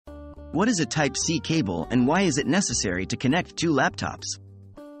What is a Type-C cable and why is it necessary to connect two laptops?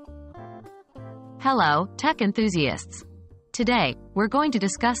 Hello, tech enthusiasts. Today, we're going to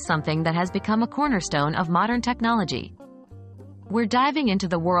discuss something that has become a cornerstone of modern technology. We're diving into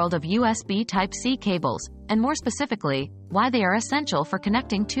the world of USB Type-C cables, and more specifically, why they are essential for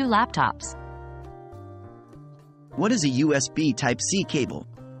connecting two laptops. What is a USB Type-C cable?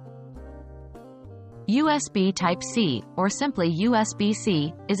 USB Type-C, or simply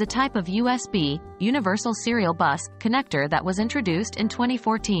USB-C, is a type of USB, Universal Serial Bus, connector that was introduced in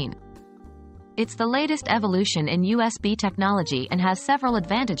 2014. It's the latest evolution in USB technology and has several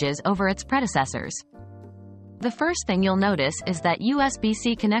advantages over its predecessors. The first thing you'll notice is that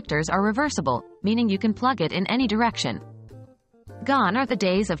USB-C connectors are reversible, meaning you can plug it in any direction. Gone are the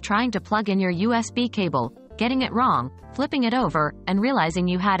days of trying to plug in your USB cable, getting it wrong, flipping it over, and realizing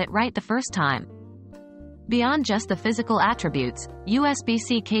you had it right the first time. Beyond just the physical attributes,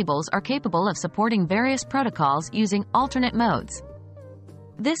 USB-C cables are capable of supporting various protocols using alternate modes.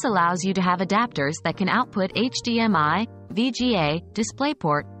 This allows you to have adapters that can output HDMI, VGA,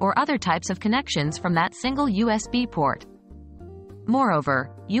 DisplayPort, or other types of connections from that single USB port.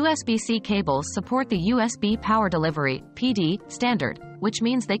 Moreover, USB-C cables support the USB Power Delivery (PD) standard, which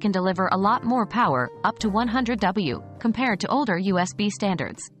means they can deliver a lot more power, up to 100 W, compared to older USB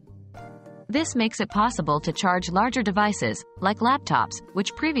standards. This makes it possible to charge larger devices, like laptops,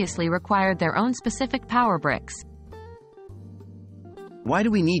 which previously required their own specific power bricks. Why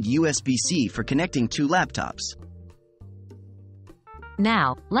do we need USB-C for connecting two laptops?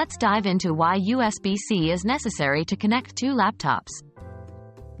 Now, let's dive into why USB-C is necessary to connect two laptops.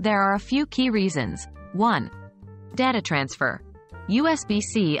 There are a few key reasons. 1. Data transfer.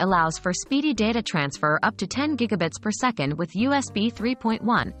 USB-C allows for speedy data transfer up to 10 gigabits per second with USB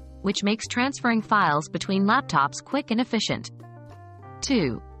 3.1, which makes transferring files between laptops quick and efficient.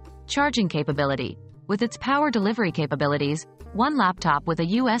 2. Charging capability. With its power delivery capabilities, one laptop with a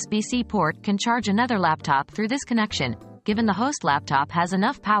USB-C port can charge another laptop through this connection, given the host laptop has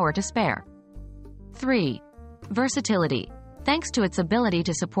enough power to spare. 3. Versatility. Thanks to its ability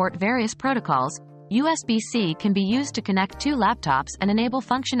to support various protocols, USB-C can be used to connect two laptops and enable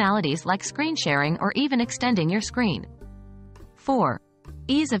functionalities like screen sharing or even extending your screen. 4.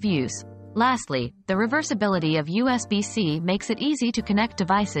 Ease of use. Lastly, the reversibility of USB-C makes it easy to connect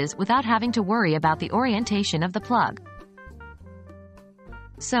devices without having to worry about the orientation of the plug.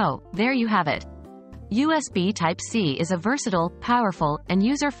 So, there you have it. USB Type-C is a versatile, powerful, and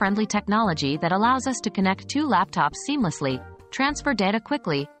user-friendly technology that allows us to connect two laptops seamlessly, transfer data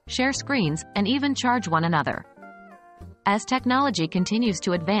quickly, share screens, and even charge one another. As technology continues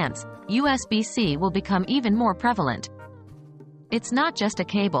to advance, USB-C will become even more prevalent. It's not just a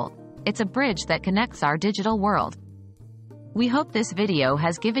cable, it's a bridge that connects our digital world. We hope this video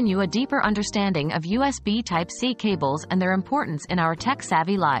has given you a deeper understanding of USB Type-C cables and their importance in our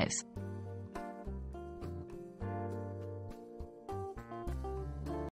tech-savvy lives.